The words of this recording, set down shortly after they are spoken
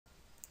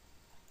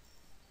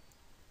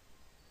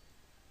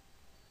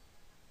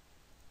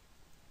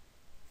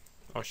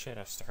Oh shit,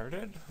 I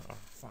started? Oh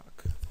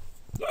fuck.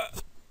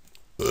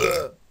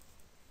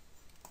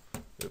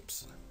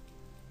 Oops.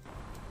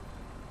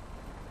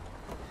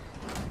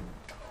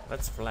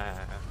 Let's fly.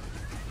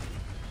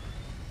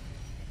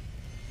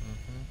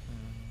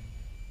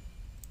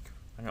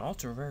 An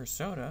ultra rare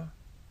soda?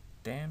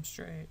 Damn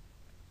straight.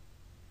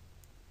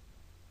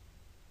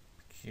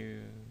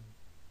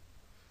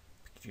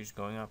 Pikachu's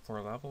going up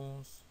 4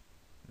 levels.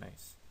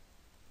 Nice.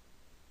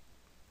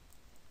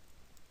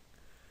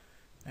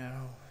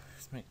 Now,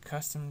 let's make a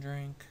custom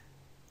drink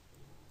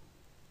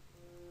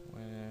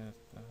with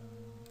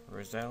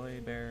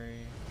Roselli berry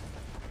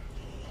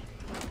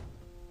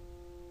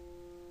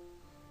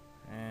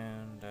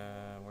and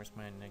where's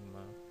my Enigma?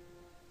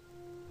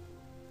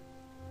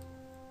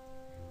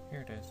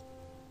 Here it is.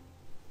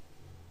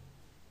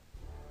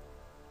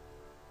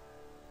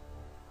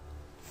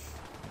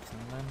 Make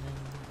some lemon.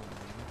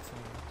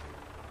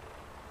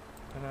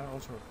 Ta-da,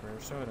 ultra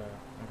rare soda.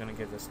 I'm gonna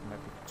give this to my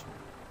Pikachu.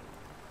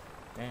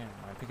 Damn,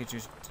 my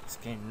Pikachu's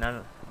gained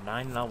 9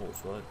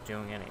 levels without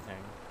doing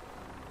anything.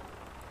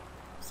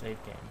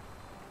 Save game.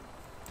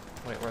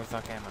 Wait, where the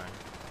fuck am I?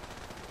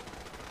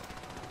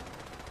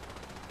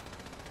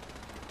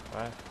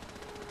 What?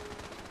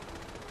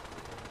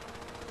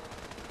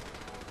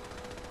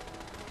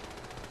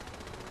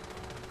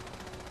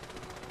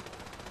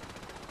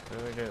 What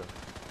do we do?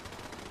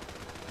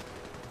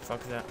 What the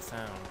fuck is that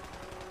sound?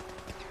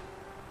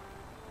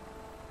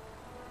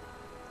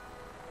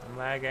 I'm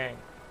lagging.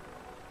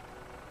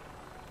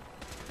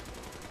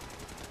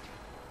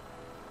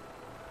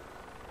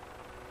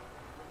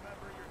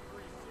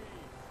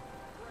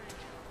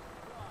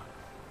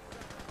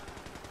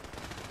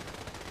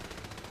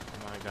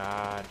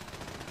 God.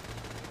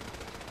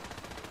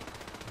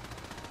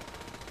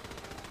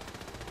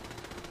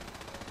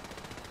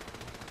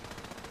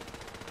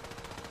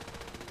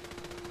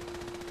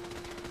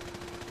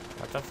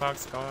 What the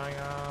fuck's going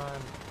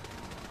on?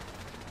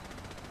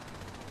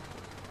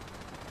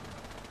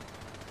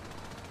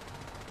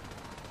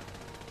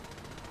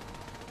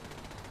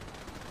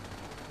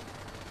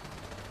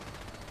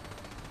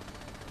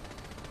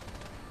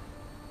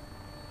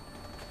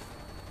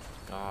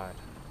 God.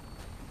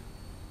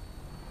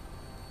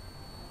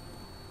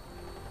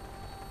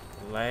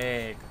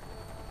 Leg.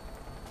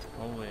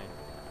 Holy.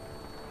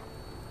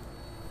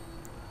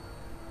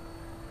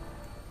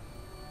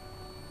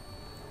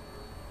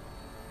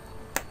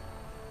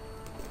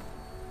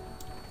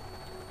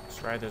 Let's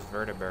try this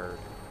vertibird.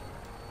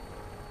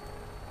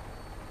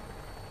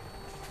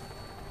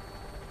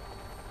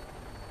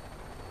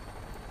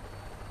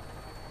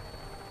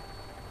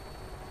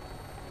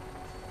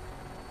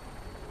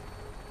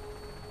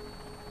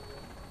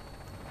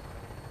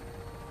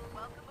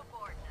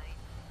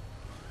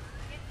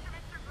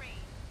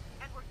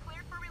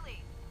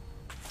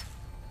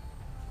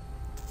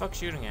 Fuck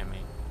shooting at me.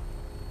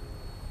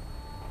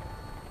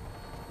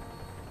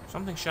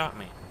 Something shot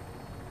me.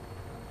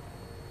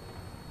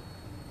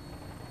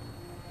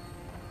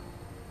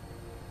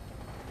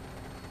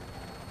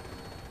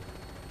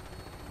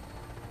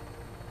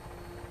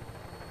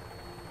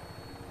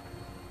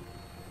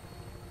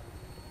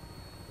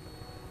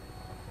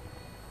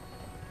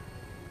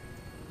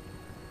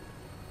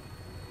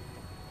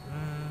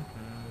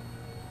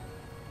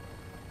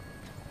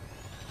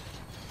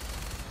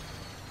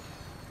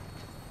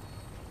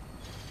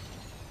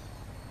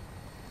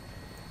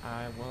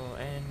 I will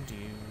end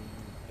you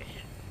in.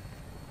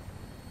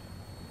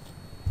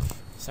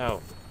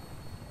 So,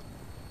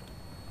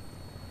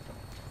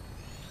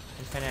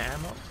 infinite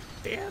ammo?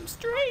 Damn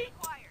straight!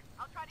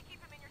 I'll try to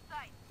keep him in your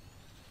sight.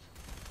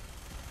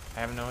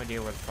 I have no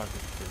idea where the fuck the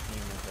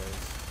behemoth is.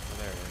 Oh,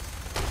 there it is.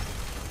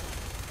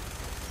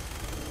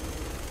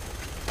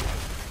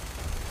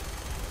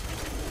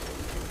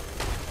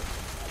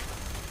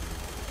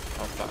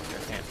 Oh fuck, I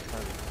can't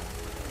target that.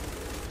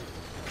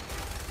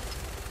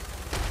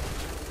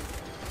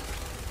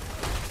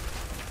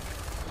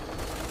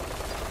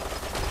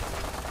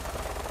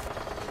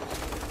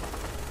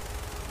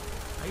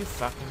 Are you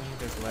fucking me?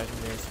 There's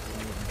legendary so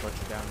we can put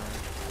you down there.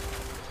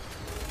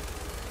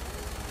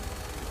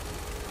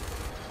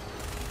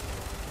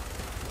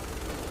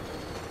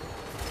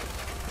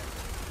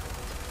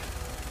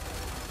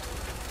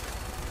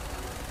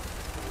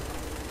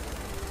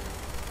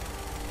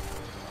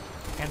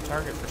 Can't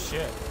target for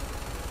shit.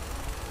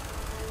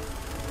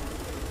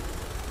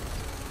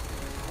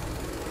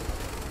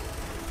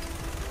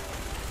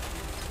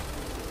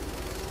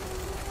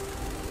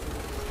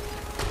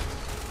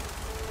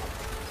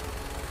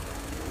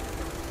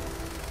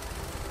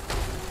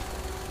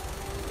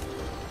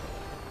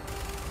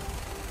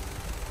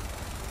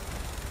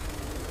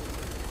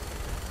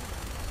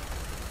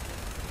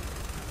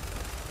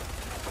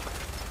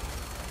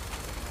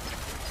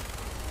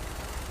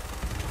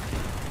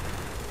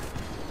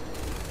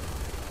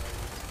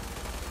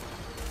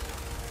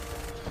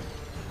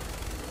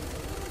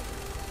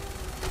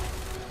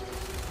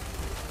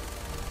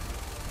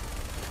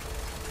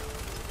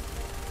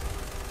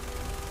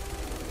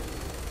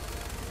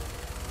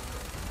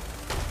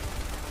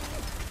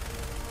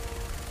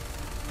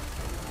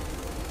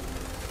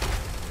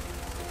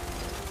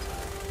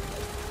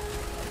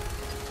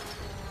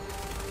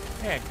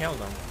 Okay, I killed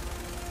him.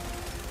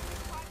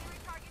 Primary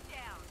target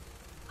down.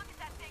 Look at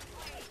that thing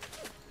bleed.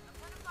 I'm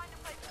gonna find a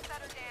place to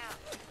set her down.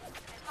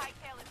 And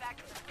hightail it back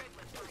to the grid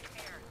for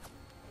repairs.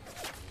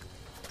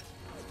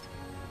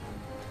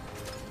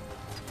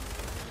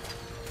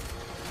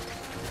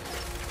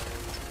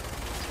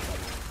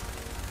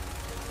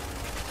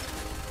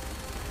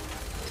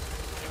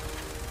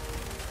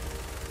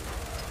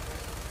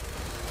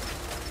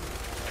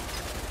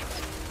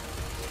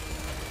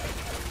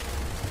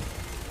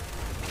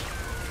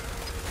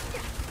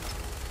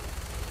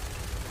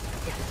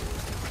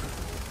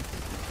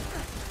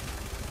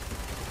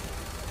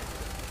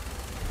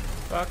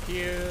 Fuck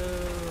you!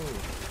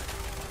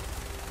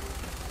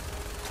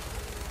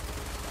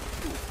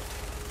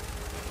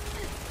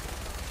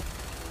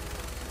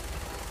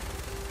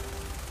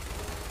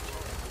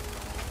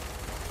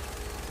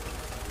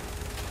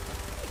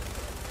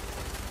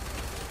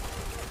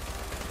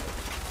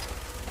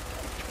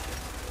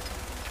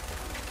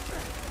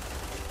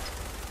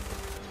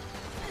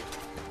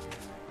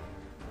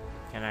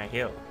 Can I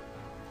heal?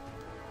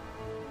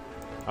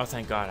 Oh,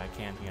 thank God I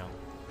can heal.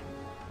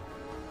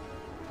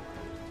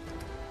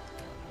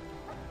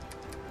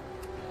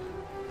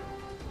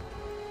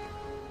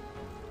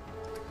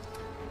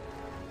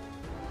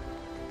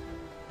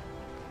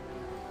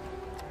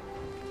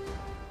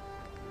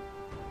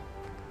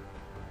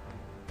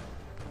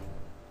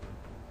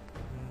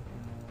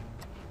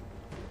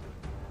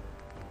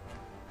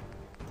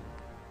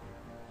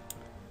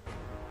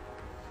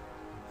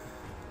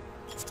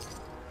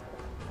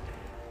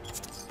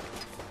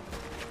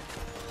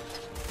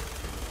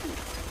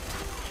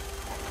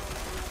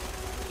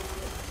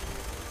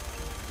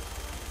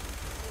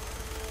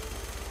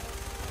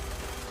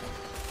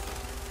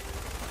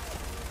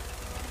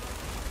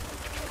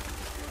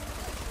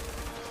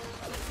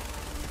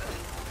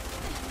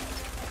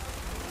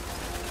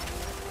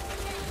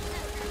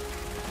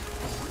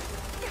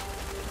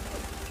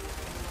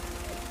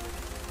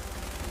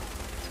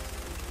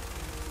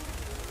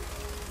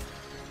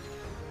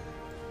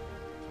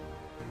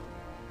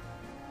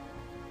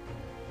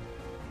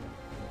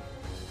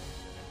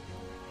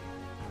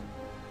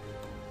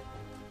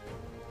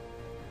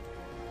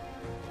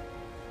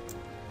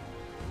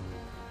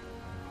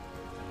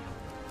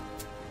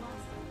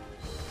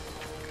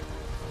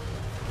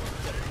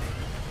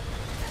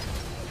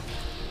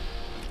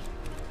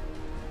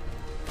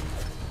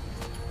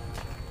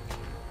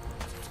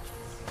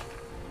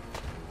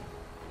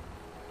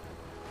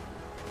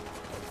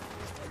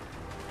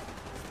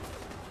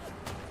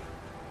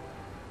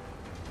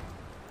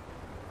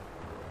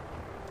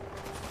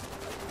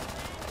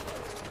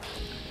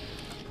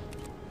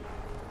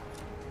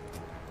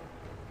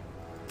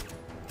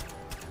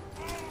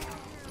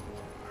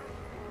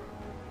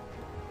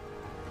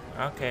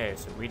 Okay,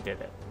 so we did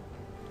it.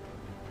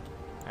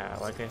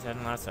 Like I said in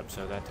the last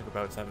episode, that took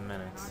about 7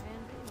 minutes.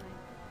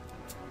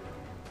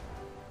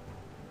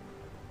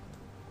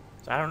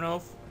 So I don't know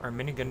if our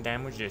minigun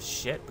damage is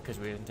shit because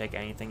we didn't take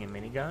anything in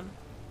minigun,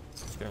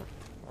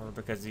 or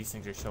because these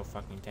things are so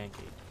fucking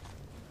tanky.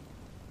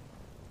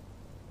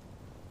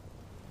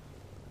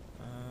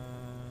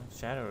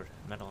 Shadowed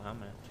metal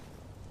helmet.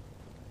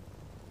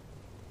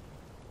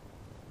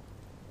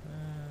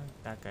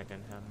 That guy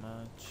didn't have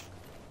much.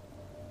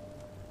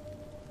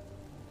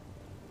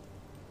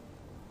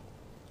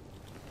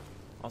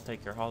 I'll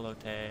take your holo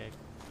tag.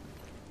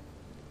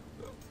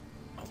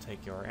 I'll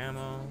take your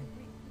ammo.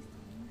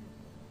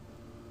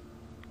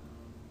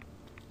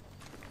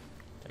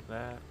 Take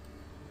that.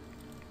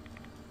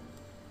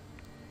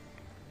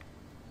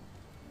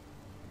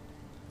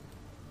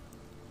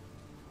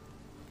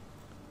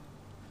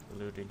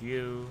 Looted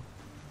you.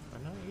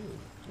 But not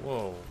you.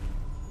 Whoa.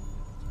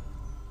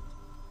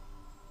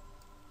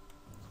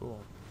 Cool.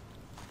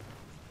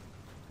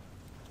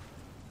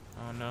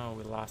 Oh no,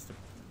 we lost the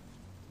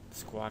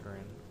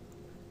squadron.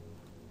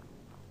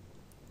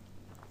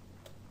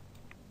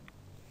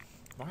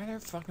 Why are there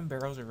fucking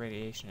barrels of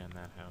radiation in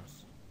that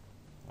house?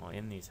 Well,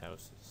 in these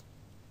houses.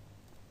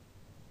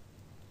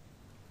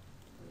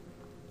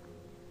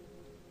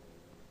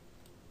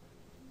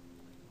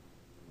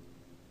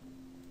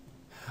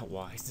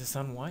 Why is the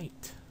sun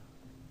white?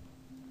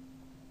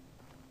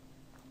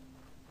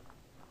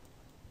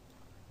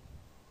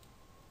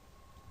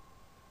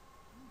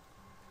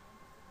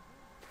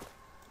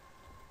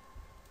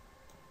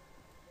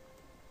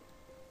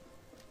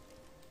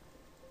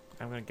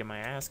 I'm gonna get my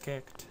ass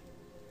kicked.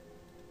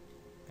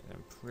 And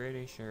I'm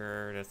pretty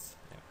sure that's...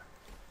 Yeah.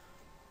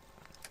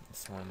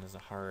 This one is a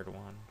hard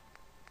one.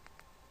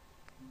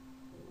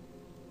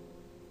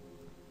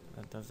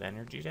 That does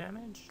energy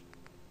damage?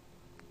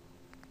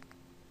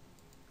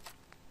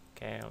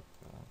 Okay, I'll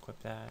equip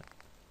that.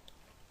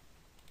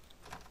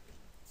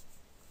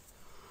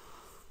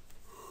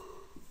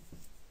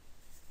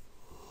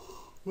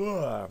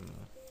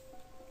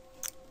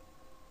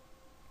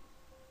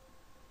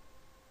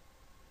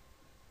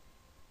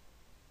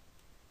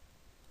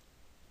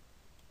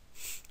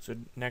 So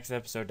next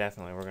episode,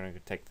 definitely, we're gonna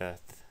take the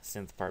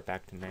synth part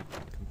back to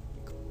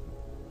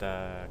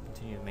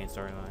continue the main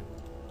storyline.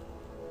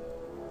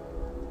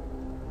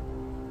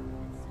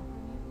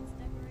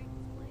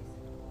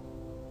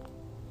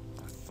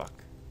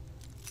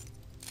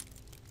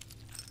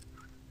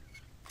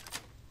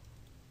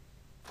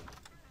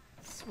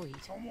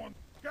 Sweet.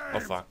 Oh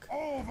fuck.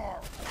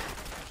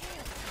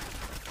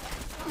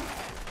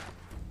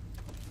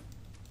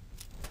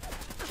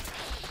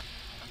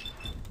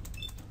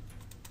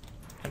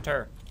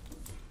 Enter.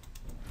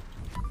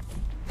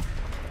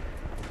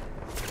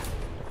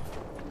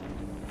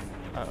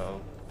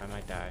 Uh-oh. I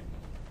might die.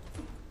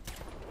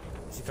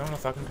 Is he throwing a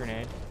fucking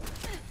grenade?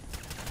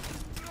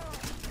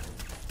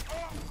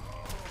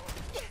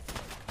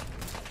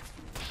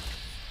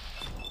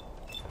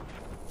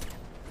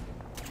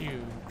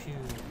 Pew, pew,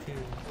 pew.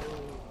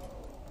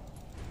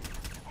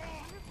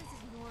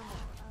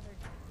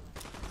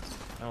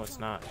 No, it's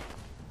not.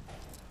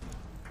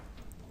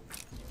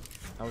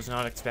 I was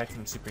not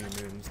expecting super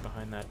mutants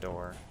behind that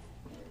door.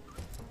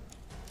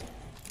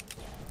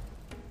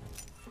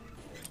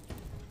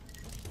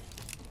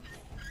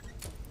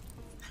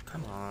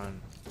 Come on.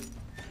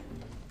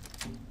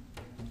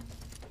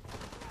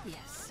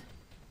 Yes.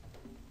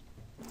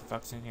 What the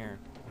fuck's in here?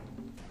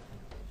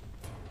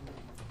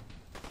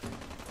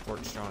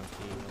 Fort strong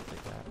key, I'll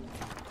take that.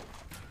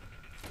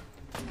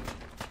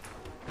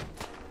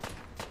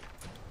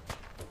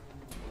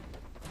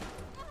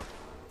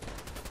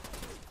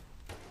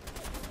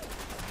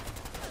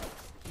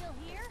 Still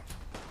here?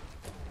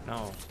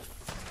 No.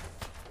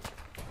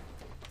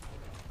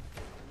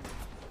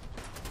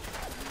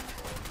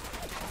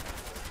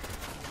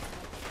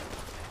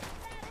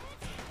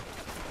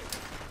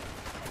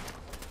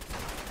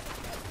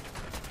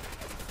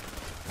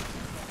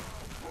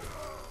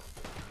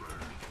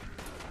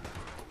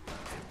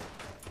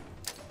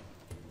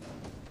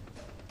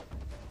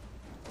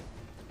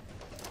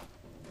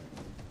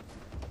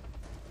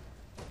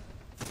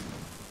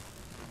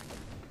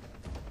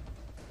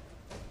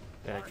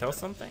 Did I kill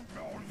something?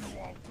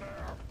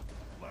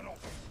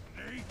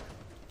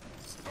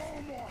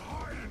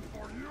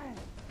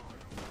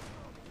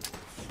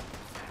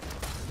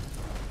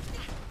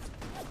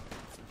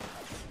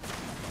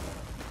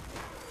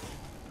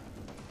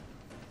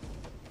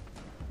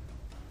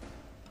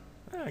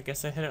 Oh, I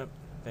guess they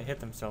hit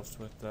themselves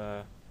with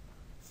the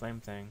flame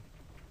thing.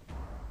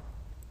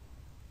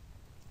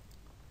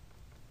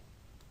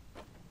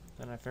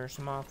 Then I finish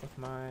them off with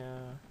my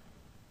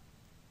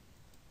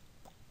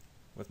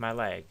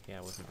leg. Yeah,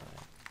 with my leg.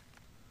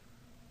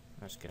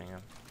 I'm just kidding.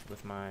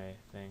 With my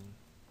thing.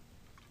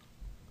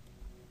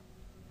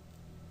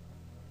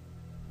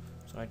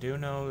 So I do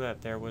know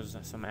that there was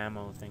some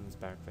ammo things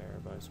back there,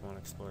 but I just want to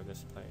explore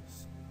this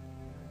place.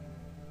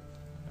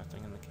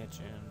 Nothing in the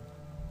kitchen.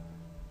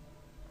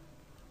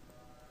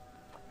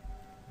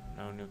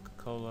 No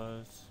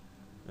Nuka-Colas.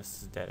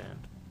 This is dead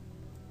end.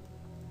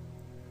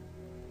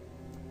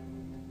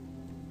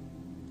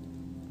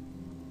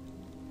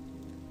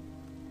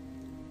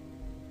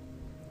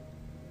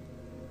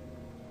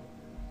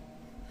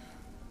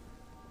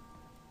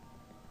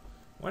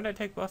 When did I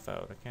take Buff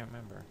out? I can't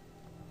remember.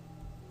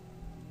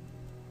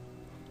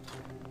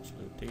 Let's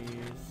loot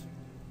these.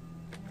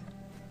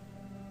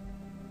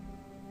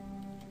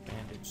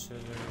 Bandage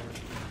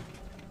scissors.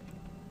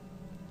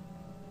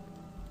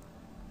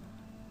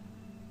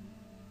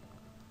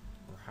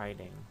 We're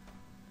hiding.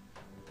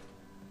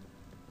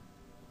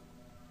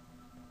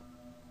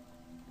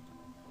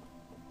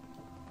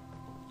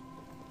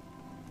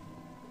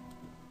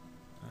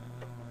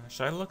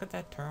 Should I look at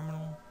that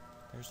terminal?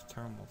 There's a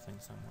terminal thing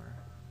somewhere.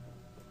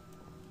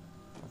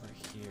 Over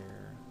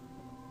here.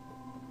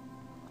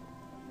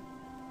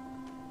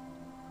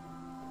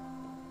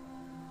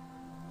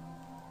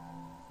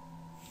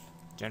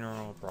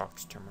 General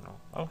Brock's terminal.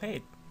 Oh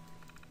hey,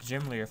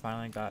 Gym Leader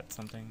finally got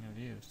something of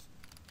use.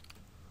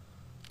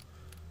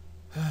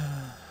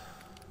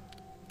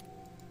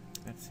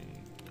 Let's see.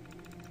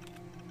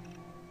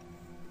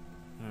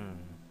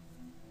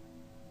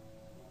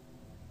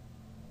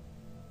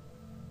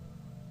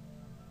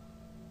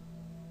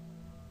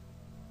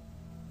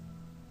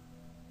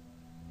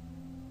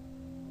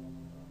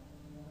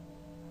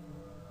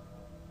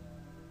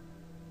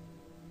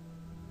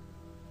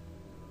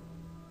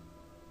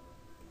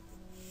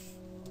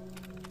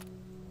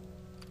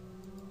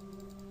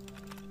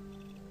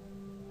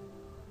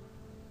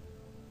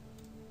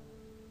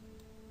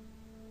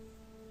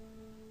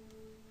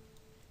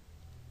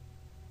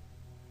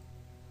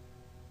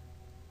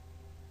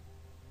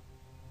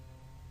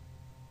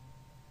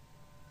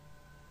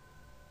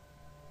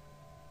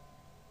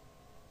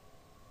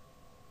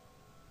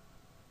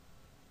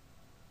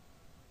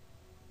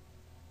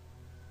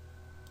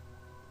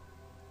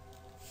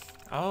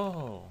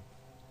 Oh.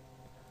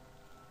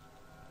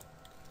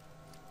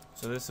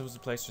 So this was the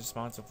place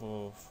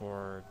responsible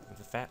for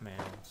the Fat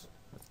Mans.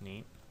 That's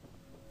neat.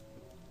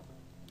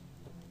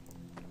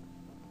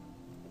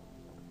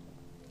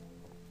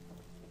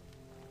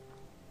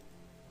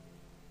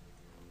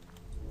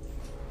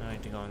 I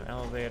need to go on the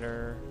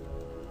elevator.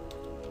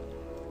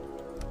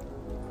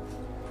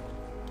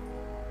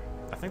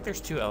 I think there's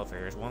two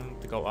elevators. One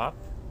to go up,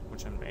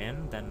 which I'm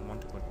in, then one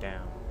to go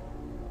down.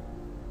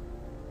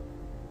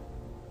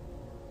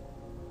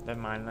 Never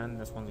mind then,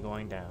 this one's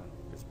going down.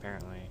 It's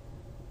apparently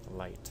the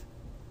light.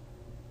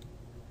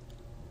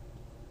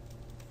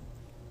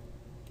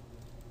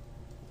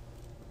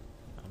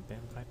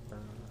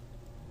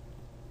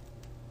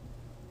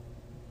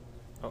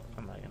 Oh,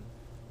 I'm lagging.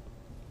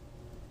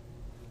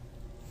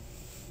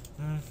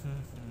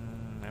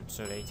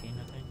 Episode 18,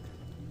 I think.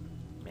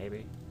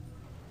 Maybe.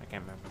 I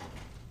can't remember.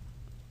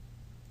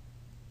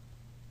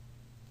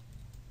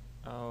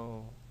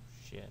 Oh,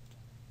 shit.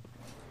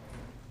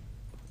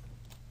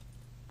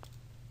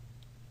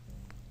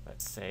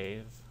 Let's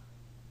save.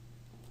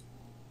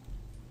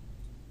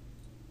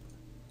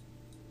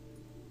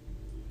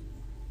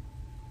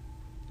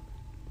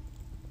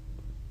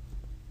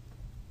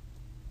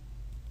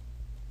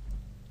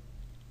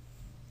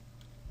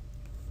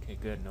 Okay,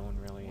 good. No one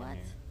really in What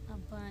here. a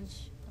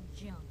bunch of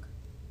junk.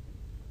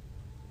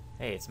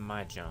 Hey, it's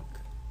my junk.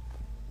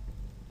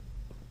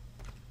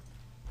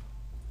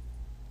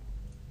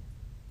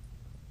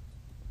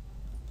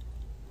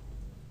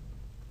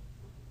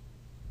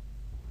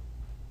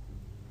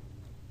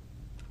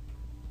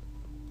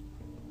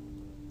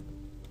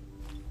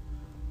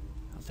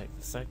 I'll take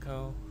the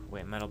psycho.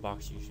 Wait, metal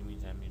box usually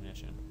means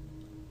ammunition.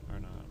 Or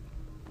not.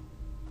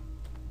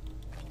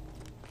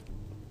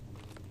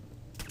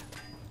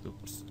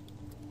 Oops.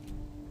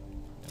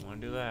 Don't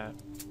want to do that.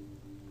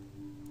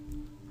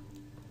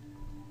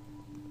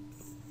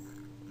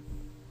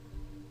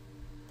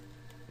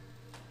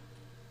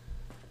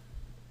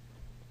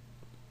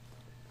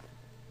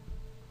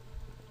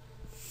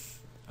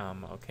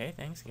 Okay,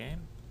 thanks, game.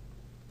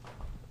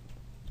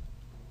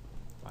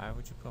 Why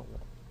would you put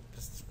one?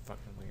 This is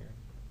fucking weird.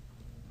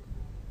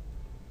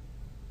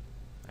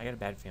 I got a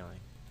bad feeling.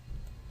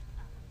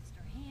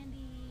 Mr.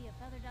 Handy,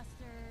 a feather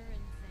duster,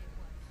 and say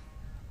what?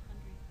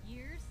 100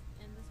 years,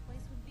 and this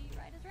place would be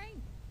right as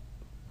rain.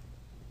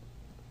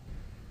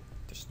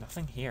 There's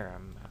nothing here.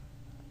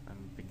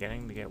 I'm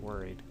beginning to get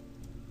worried.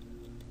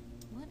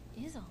 What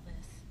is all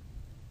this?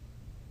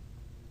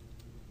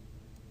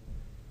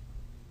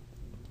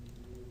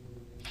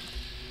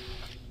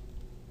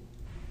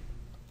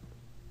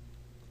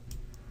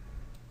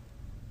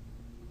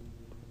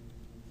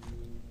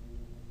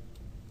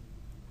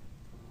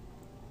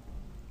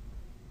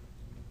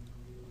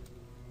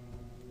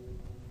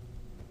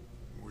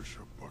 Wish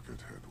a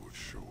buckethead would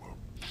show up.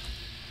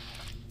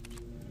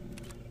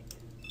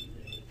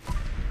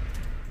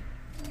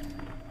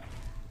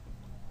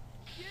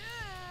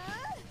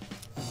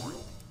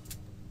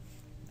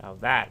 Now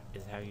that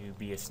is how you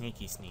be a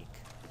sneaky sneak.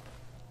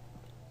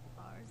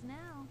 Ours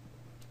now.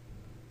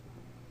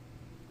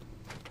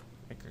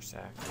 Picker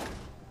sack. A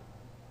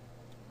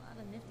lot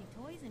of nifty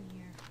toys in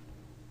here.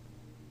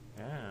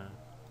 Yeah.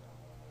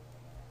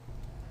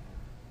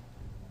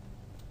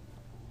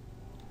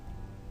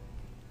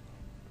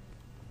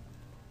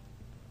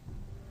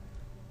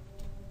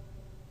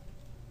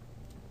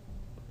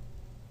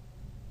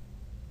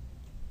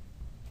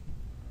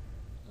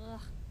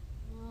 Ugh.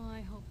 Oh,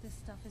 I hope this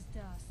stuff is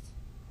dust.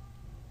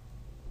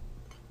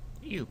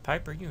 You,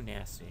 Piper, you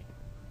nasty.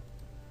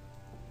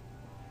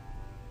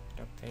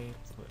 Duct tape,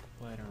 flip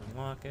lighter,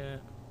 unlock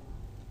it.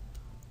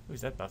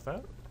 Who's that,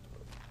 Buffo?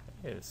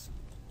 It is.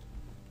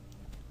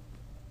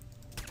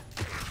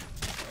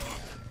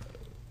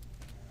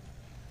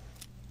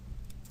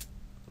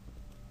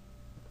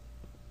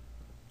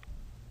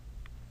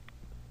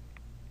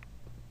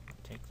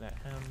 Take that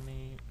hound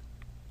meat.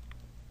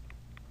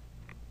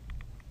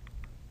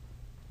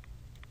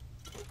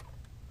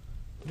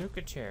 Nuke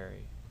a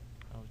cherry.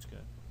 Oh, it's good.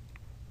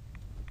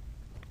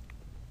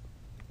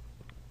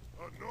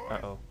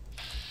 Uh-oh.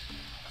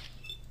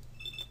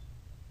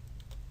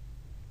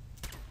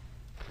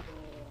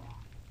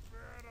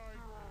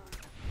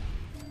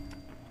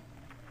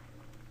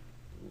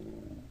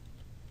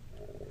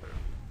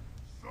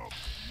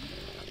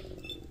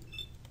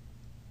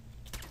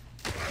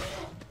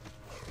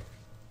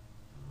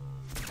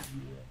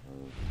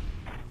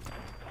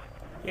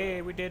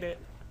 Yay, we did it.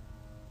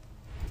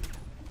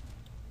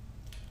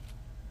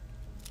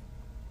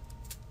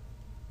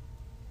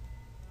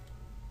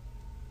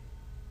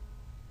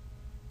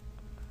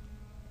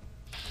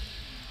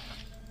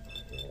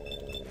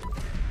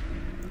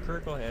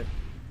 Critical hit.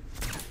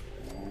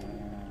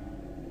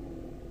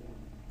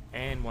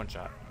 And one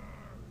shot.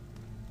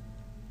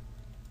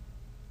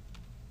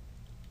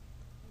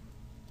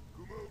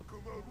 Come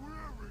out,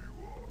 wherever you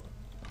are.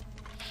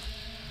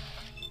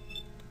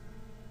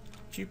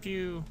 Pew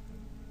pew.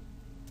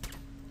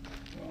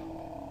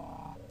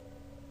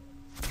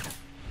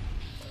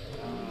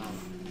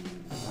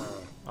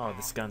 Oh,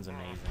 this gun's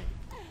amazing.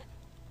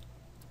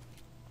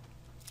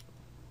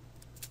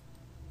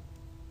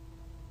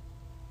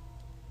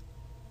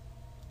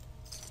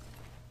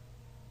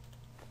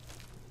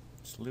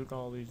 Just loot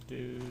all these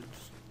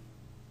dudes.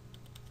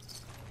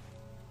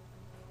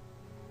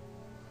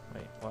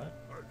 Wait,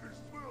 what? I can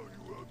smell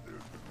you out there,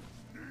 little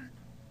sneak.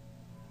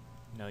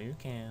 No, you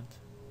can't.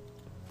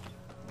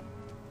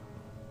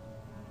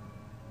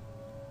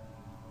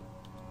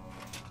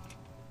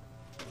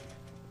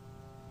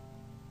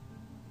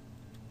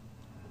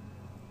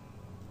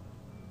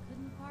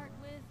 Couldn't part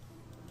with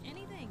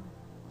anything.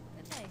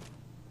 Good day.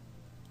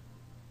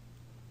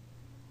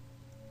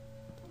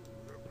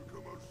 Have to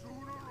come out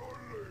sooner or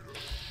later.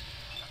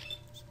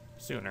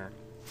 Sooner.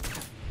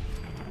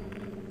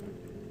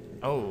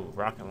 Oh,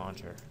 rocket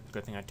launcher.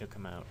 Good thing I took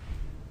him out.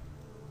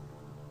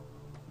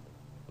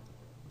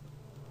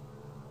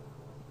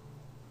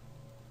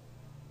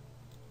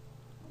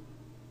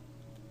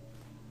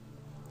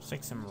 Let's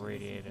take some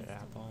radiated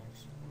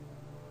apples.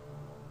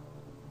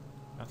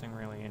 Nothing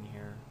really in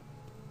here.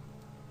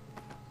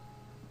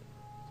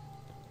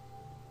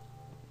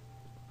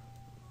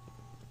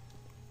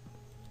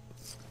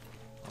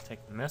 I'll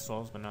take the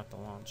missiles, but not the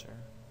launcher.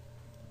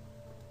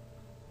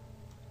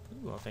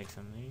 Ooh, I'll take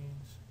some of these.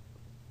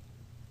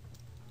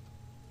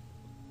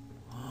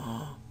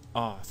 Oh,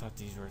 I thought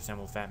these were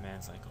assembled Fat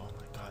Man's. Like, oh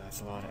my god,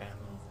 that's a lot of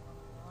ammo.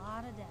 A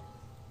lot of death.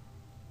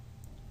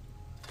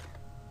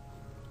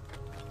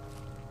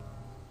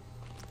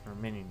 Or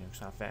mini nukes,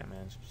 not Fat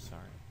Man's.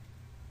 Sorry.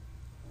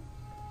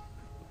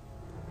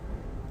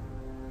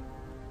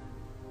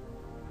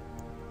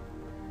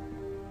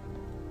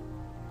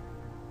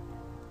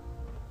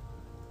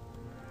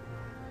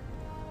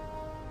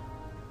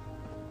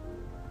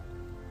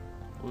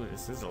 Ooh,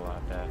 this is a lot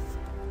of death.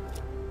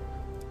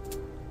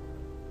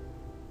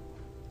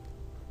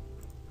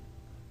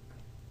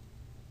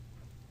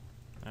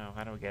 Oh,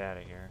 how do we get out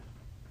of here?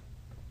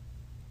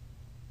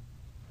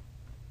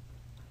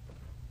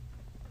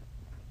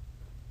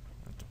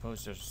 I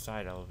suppose there's a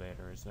side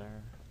elevator, is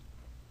there?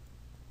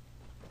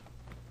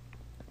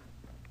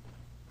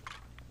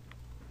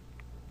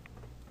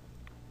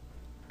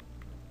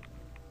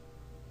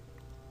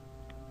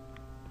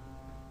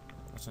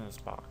 What's in this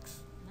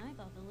box? I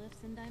thought the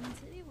lifts in Diamond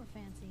City were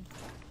fancy.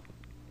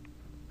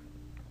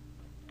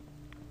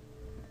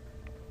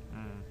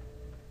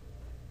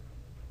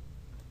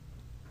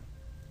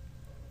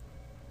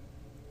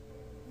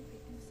 We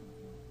could do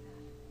something like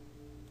that.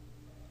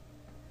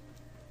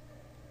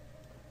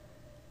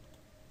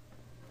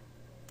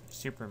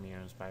 Super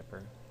mutants,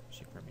 Viper.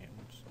 Super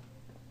mutants.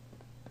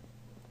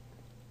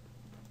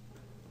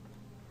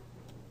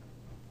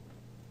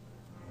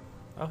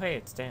 Oh hey,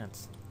 it's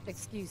Dance.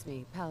 Excuse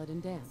me,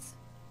 Paladin Dance.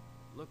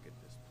 Look at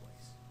this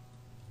place.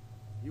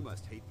 You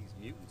must hate these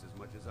mutants as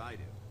much as I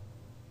do.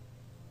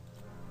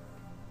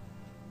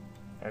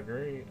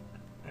 Agreed.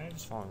 I'm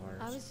just following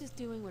orders. I was just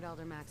doing what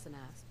Elder Maxon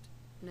asked.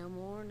 No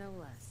more, no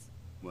less.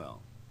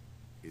 Well,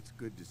 it's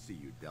good to see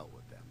you dealt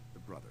with them the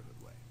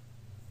Brotherhood way.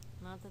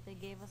 Not that they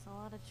gave us a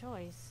lot of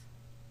choice.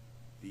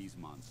 These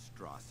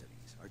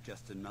monstrosities are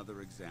just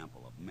another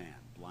example of man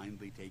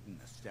blindly taking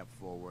a step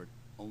forward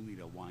only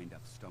to wind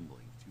up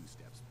stumbling 2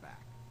 steps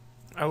back.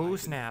 Oh, I've been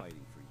snap.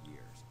 fighting for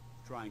years,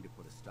 trying to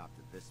put a stop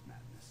to this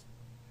madness.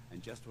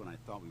 And just when I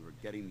thought we were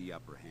getting the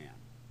upper hand,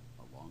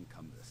 along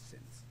come the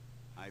synths.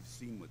 I've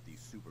seen what these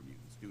super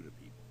mutants do to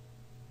people.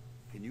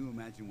 Can you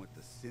imagine what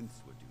the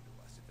synths would do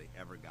to us if they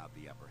ever got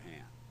the upper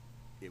hand?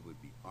 It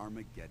would be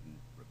Armageddon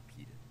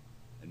repeated,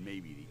 and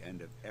maybe the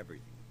end of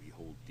everything we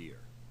hold dear.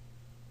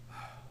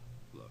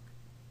 Look,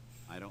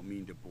 I don't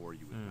mean to bore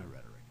you with my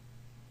rhetoric.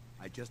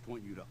 I just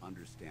want you to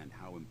understand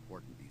how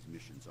important these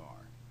missions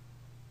are.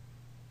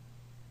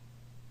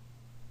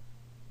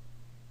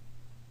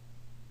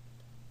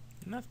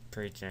 Enough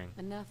preaching.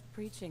 Enough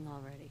preaching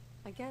already.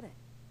 I get it.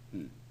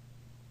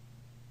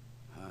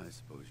 I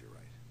suppose you're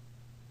right.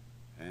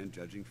 And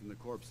judging from the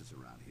corpses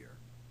around here,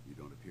 you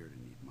don't appear to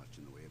need much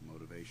in the way of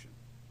motivation.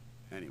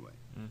 Anyway,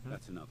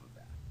 that's enough of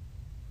that.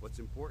 What's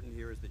important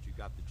here is that you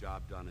got the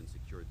job done and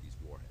secured these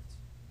warheads.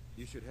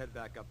 You should head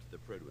back up to the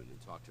Prydwen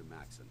and talk to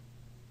Maxon.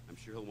 I'm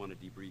sure he'll want to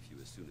debrief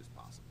you as soon as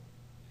possible.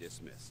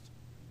 Dismissed.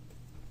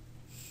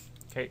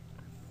 Okay.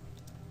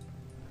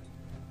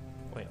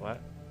 Wait,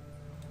 what?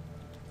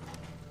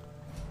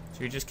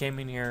 So you just came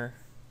in here,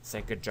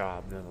 said good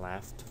job, and then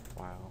left?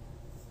 Wow.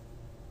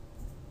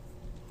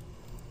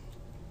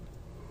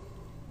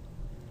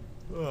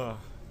 Ugh.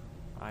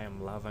 I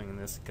am loving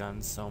this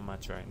gun so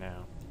much right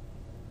now.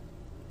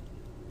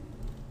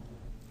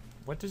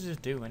 What does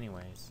it do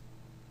anyways?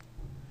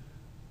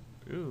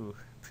 Ooh,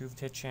 improved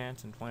hit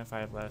chance and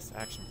 25 less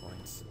action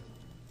points.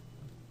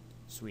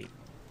 Sweet.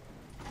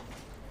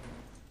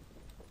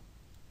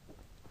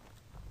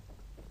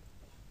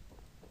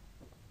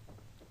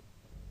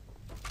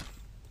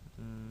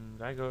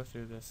 Did I go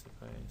through this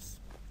place?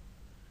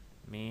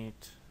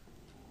 Meat.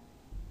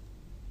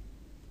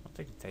 I'll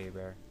take a teddy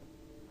bear.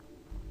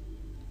 Been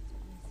some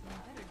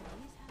better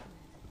days, haven't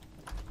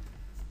it?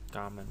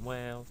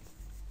 Commonwealth.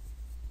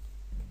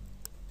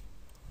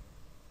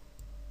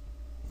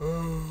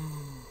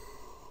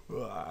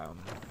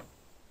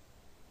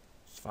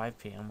 It's 5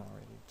 p.m.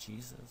 already.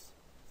 Jesus.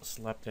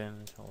 Slept in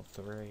until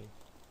 3.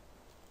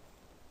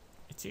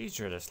 It's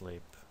easier to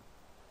sleep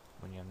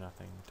when you have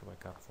nothing to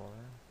wake up for.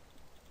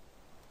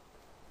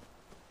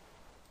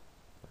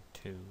 Or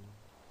 2.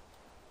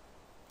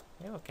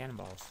 Hey, look,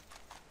 cannonballs.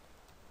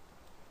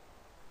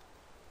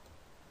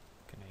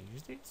 Can I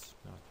use these?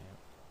 No, I can't.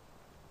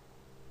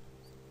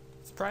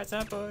 Surprise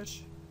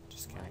ambush!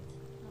 Just kidding. A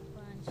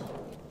bunch of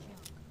junk.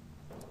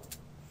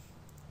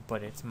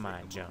 But it's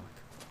my junk.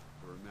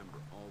 Remember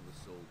all the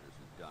soldiers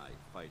who died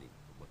fighting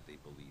for what they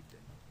believed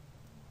in.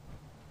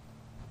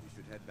 You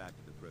should head back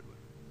to the Prydwen.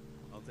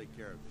 I'll take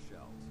care of the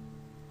shells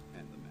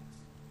and the mess.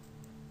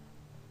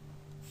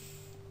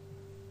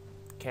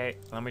 Okay,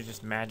 let me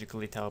just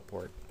magically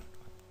teleport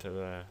to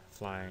the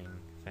flying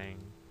thing.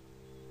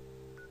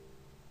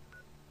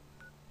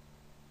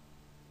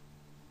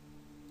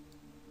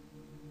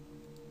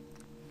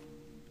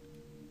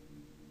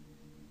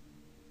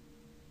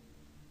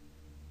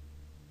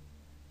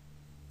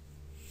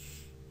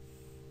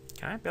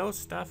 Can I build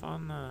stuff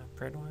on the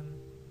Prid one?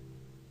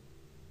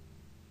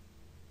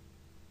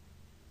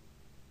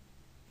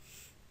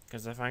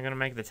 Because if I'm gonna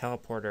make the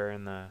teleporter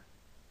in the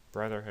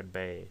Brotherhood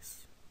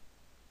base,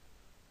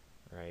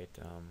 right,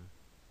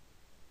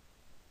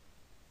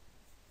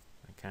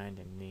 I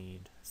kinda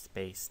need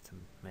space to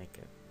make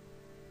it.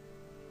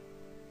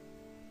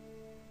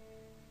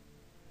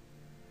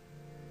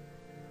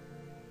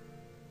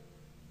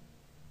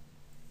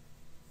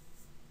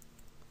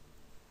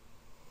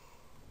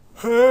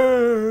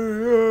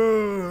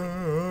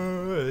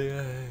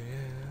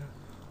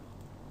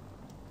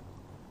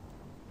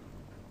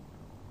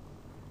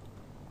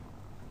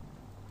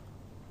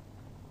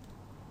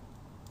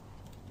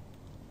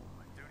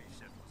 My duty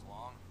shift was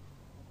long,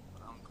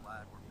 but I'm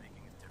glad we're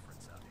making a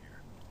difference out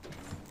here.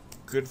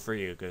 Good for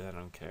you, because I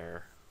don't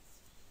care.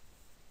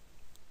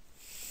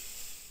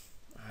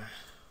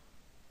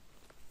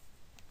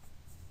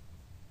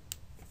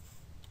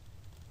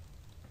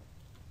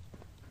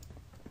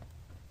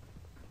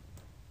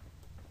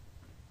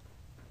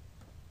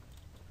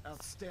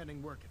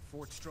 Outstanding work at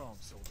Fort Strong,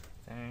 soldier.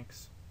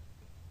 Thanks.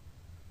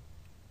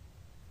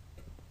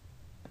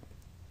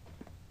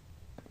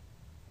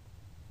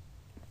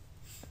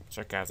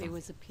 Sarcasm. It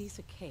was a piece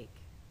of cake.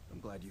 I'm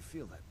glad you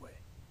feel that way,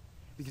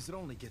 because it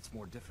only gets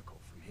more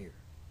difficult from here.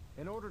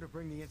 In order to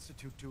bring the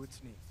Institute to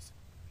its knees,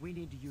 we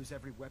need to use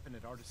every weapon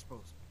at our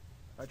disposal.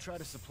 I try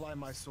to supply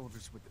my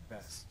soldiers with the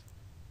best.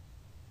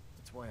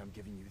 That's why I'm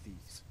giving you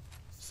these.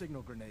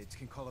 Signal grenades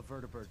can call a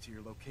vertibird to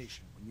your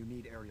location when you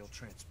need aerial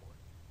transport.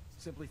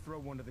 Simply throw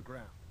one to the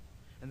ground,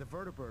 and the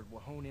vertibird will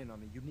hone in on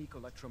the unique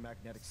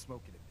electromagnetic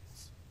smoke it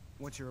emits.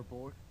 Once you're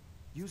aboard,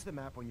 use the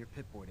map on your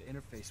Pip-Boy to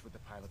interface with the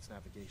pilot's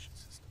navigation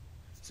system,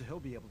 so he'll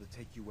be able to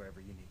take you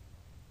wherever you need.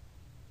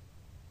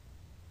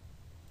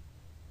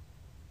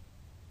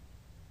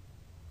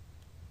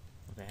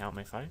 Will they help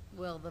me fight?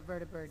 Will the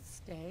vertibird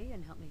stay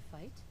and help me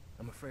fight?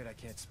 I'm afraid I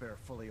can't spare a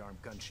fully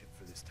armed gunship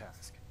for this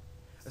task.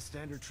 A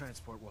standard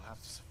transport will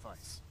have to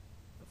suffice.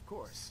 Of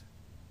course,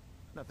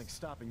 nothing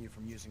stopping you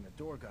from using a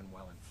door gun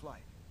while in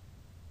flight.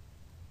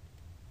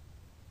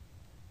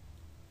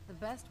 The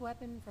best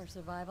weapon for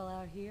survival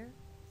out here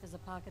is a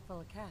pocket full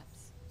of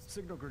caps.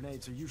 Signal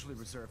grenades are usually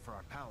reserved for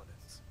our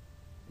paladins.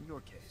 In your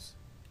case,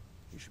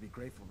 you should be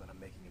grateful that I'm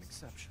making an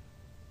exception.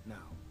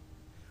 Now,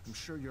 I'm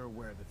sure you're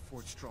aware that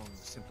Fort Strong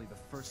was simply the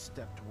first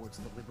step towards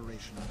the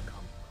liberation of the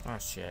Commonwealth. Oh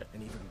shit.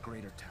 An even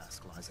greater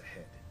task lies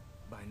ahead.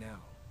 By now,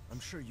 I'm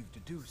sure you've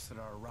deduced that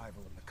our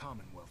arrival in the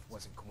Commonwealth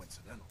wasn't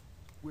coincidental.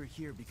 We're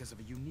here because of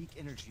a unique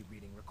energy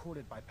reading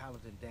recorded by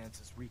Paladin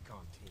Dance's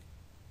recon team.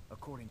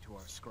 According to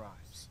our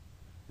scribes,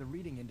 the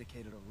reading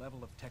indicated a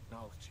level of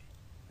technology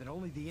that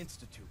only the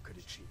Institute could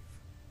achieve.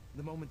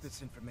 The moment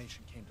this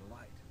information came to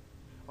light,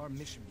 our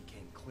mission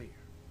became clear.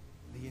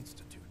 The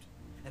Institute,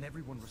 and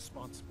everyone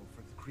responsible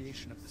for the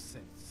creation of the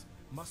synths,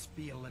 must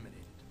be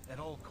eliminated at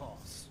all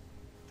costs.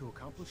 To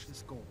accomplish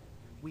this goal,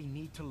 we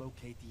need to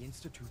locate the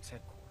Institute's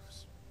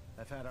headquarters.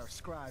 I've had our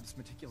scribes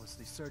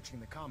meticulously searching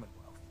the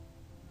Commonwealth,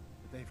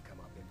 but they've come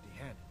up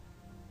empty-handed.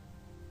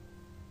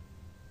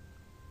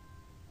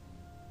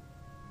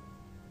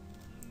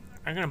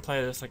 I'm gonna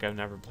play this like I've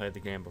never played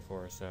the game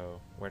before, so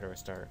where do I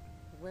start?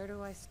 Where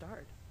do I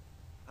start?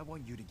 I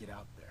want you to get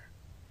out there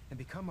and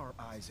become our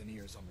eyes and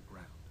ears on the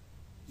ground.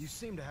 You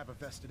seem to have a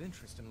vested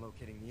interest in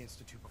locating the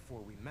Institute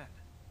before we met,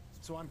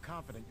 so I'm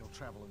confident you'll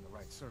travel in the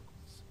right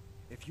circles.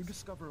 If you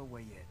discover a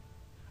way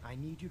in, I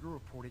need you to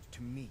report it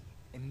to me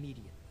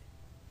immediately.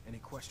 Any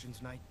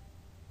questions, Knight?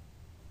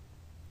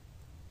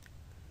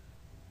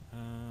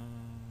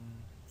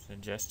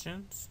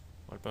 Suggestions?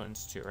 What about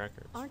Institute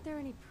records? Aren't there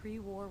any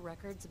pre-war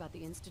records about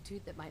the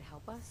Institute that might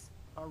help us?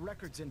 Our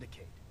records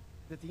indicate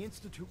that the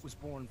Institute was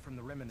born from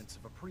the remnants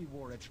of a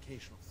pre-war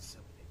educational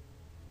facility,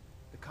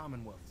 the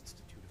Commonwealth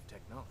Institute of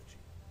Technology.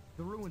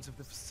 The ruins of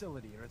the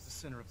facility are at the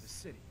center of the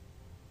city,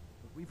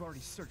 but we've already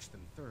searched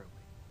them thoroughly.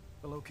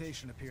 The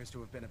location appears to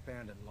have been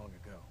abandoned long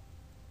ago,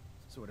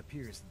 so it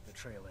appears that the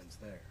trail ends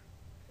there.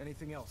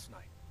 Anything else,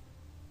 Knight?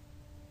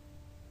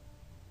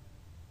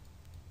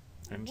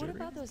 Energy What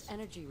about readings? those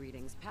energy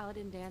readings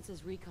Paladin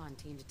Dance's recon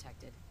team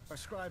detected? Our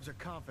scribes are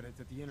confident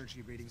that the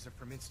energy readings are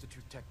from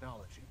Institute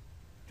technology,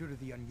 due to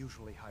the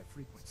unusually high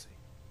frequency.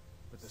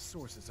 But the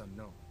source is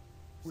unknown.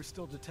 We're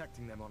still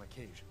detecting them on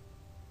occasion.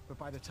 But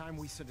by the time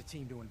we send a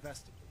team to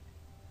investigate,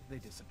 they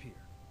disappear.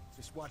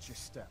 Just watch your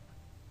step.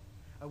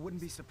 I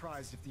wouldn't be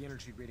surprised if the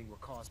energy reading were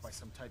caused by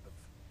some type of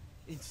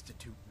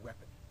Institute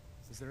weapon.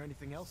 Is there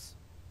anything else?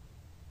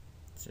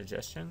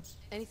 Suggestions?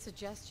 Any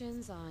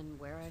suggestions on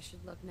where I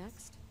should look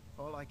next?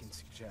 All I can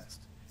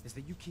suggest is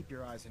that you keep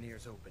your eyes and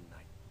ears open,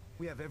 Knight.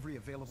 We have every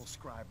available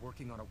scribe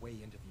working on a way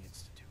into the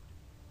Institute.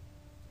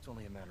 It's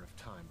only a matter of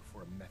time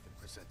before a method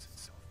presents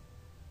itself.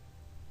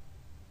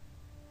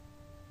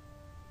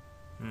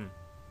 Hmm.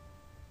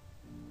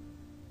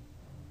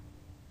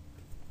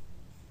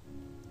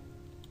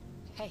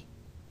 Hey.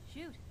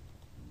 Shoot.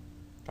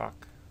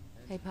 Talk.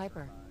 Hey,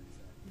 Piper.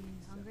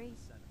 Hungry?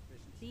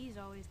 These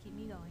always keep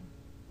me going.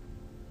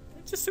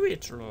 It's a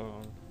sweet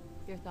roll.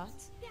 Your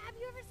thoughts? Yeah, have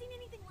you ever seen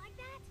anything like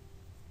that?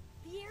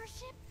 The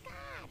airship?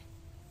 God!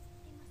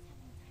 They must have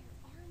an entire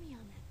army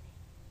on that thing.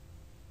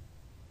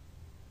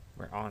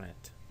 We're on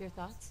it. Your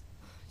thoughts?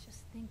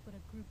 Just think what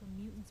a group of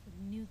mutants with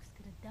nukes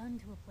could have done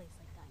to a place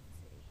like Diamond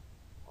City.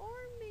 Or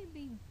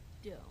maybe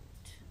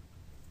don't.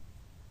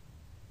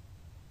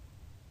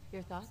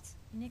 Your thoughts?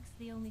 Nick's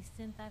the only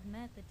synth I've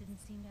met that didn't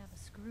seem to have a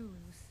screw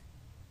loose.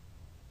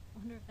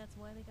 Wonder if that's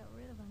why they got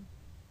rid of him.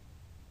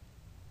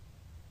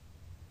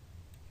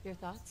 Your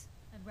thoughts?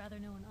 I'd rather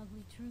know an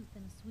ugly truth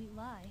than a sweet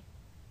lie.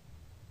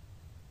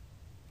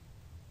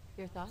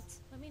 Your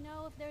thoughts? Let me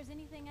know if there's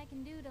anything I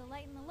can do to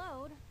lighten the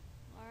load.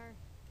 Or,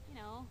 you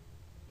know,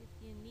 if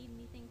you need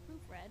anything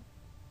proofread.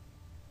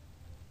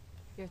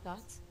 Your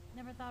thoughts?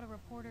 Never thought a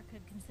reporter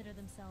could consider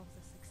themselves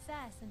a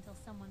success until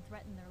someone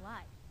threatened their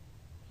life.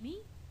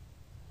 Me?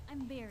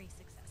 I'm very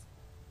successful.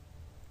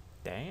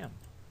 Damn.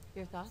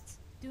 Your thoughts?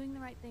 Doing the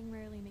right thing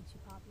rarely makes you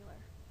popular.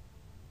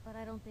 But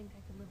I don't think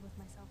I could live with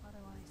myself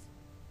otherwise.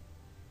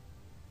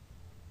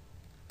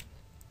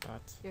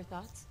 Thoughts? Your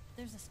thoughts? If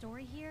there's a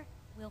story here,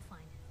 we'll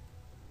find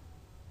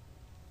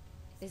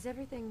it. Is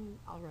everything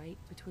alright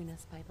between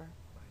us, Piper?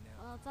 By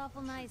now, Well, it's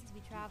awful nice to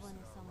be traveling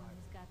with someone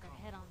who's got their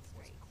head on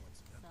straight.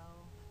 So,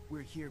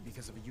 we're here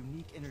because of a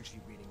unique energy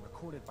reading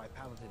recorded by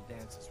Paladin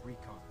Dance's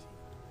recon team.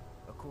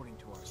 According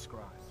to our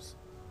scribes,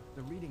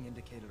 the reading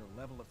indicated a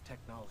level of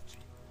technology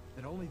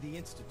that only the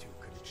Institute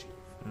could achieve.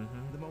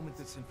 The moment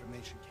this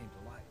information came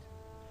to light,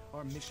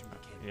 our mission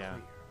became Yeah.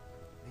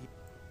 clear.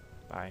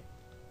 Bye.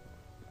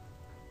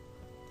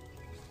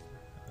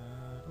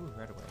 Ooh,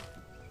 right away.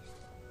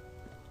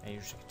 It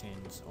usually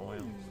contains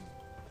oil.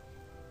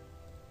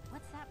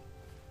 what's that?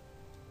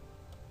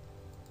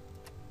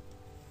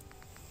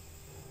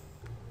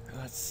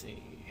 Let's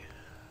see.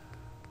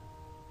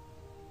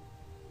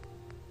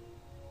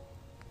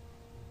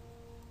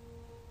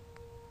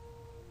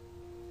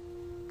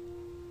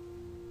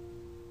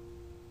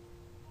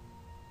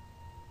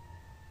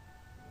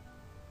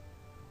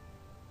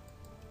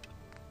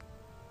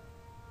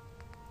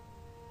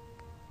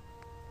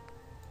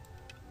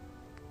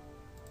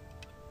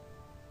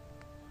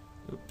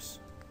 Oops.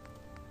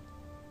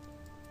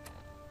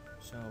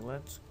 So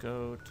let's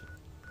go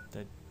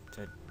to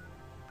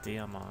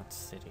Diamond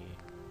City.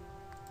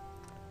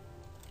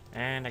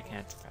 And I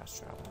can't fast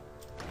travel.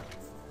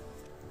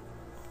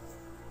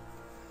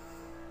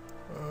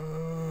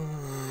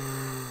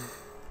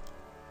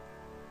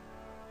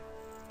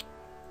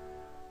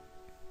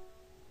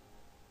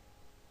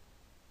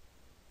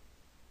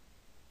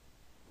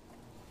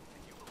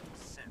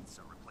 Synths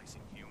are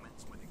replacing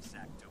humans with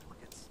exact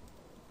duplicates.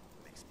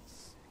 Makes me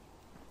sick.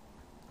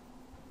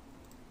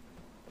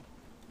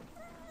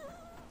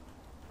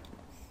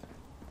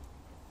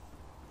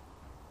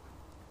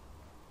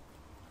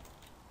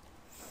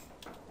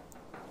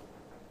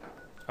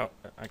 Oh,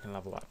 I can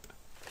level up.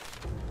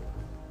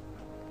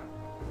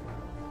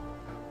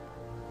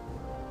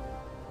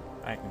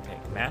 I can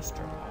take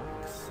Master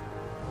Locks.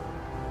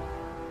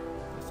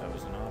 Guess that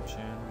was an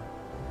option.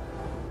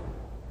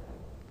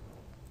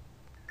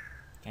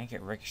 Can't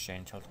get Ricochet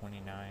until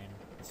 29.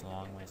 It's a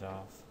long ways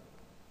off.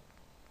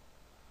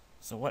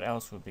 So what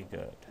else would be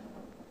good?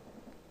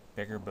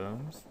 Bigger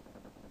booms?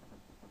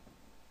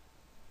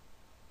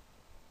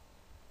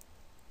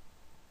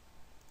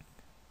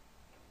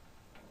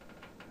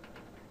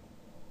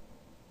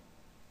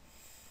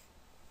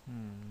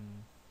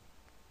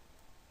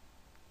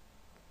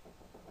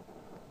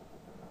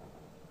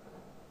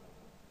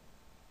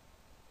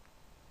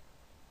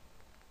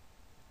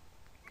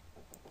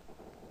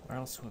 What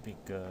else would be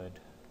good?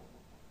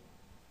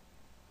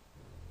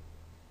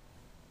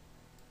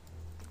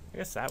 I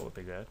guess that would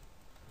be good.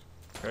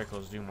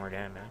 Criticals do more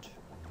damage.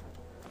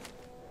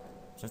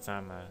 Since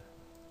I'm a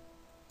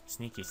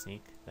sneaky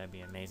sneak, that'd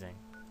be amazing.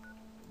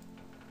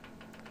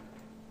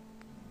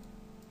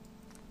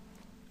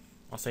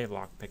 I'll save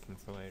lock picking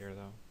for later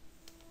though.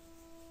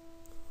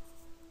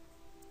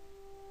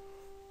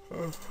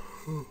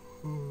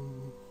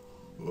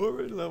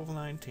 We're at level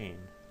 19.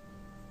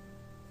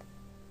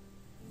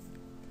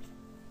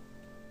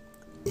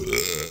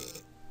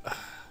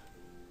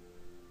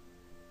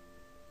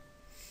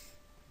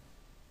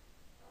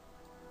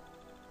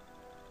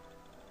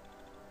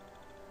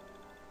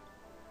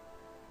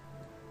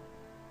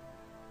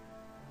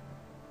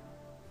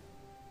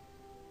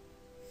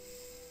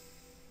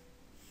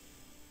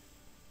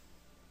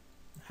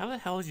 How the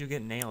hell did you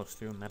get nailed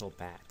through a metal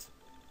bat?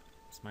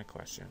 That's my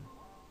question.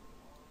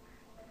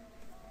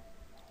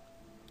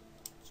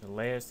 It's the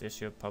latest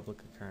issue of Public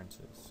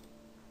Occurrences.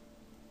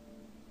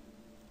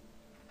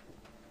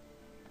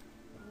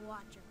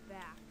 Watch your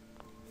back.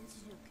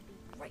 Institute could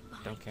be right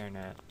behind Don't care,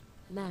 Nat.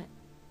 Matt,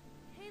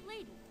 Hey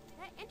lady,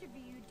 that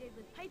interview you did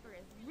with Piper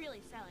is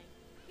really selling.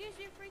 Here's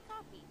your free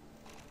copy.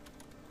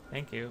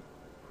 Thank you.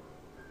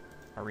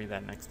 I'll read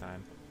that next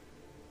time.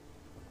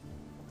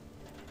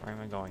 Where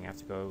am I going? I have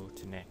to go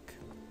to Nick.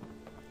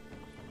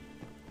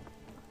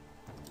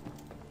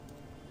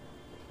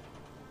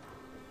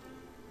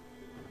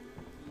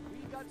 We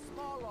got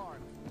small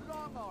arms,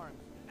 long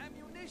arms,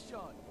 ammunition.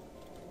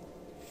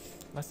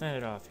 Let's end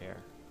it off here.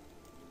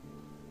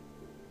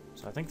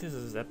 So I think this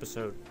is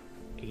episode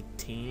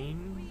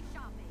 18. Free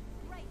shopping,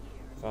 right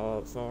here.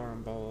 Follow Thar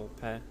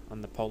and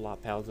on the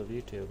Polot Pals of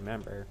YouTube.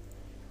 Remember,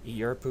 eat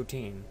your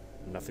poutine.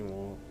 Nothing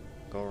will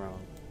go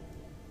wrong.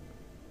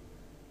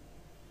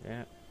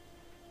 Yeah.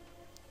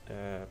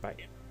 Bye.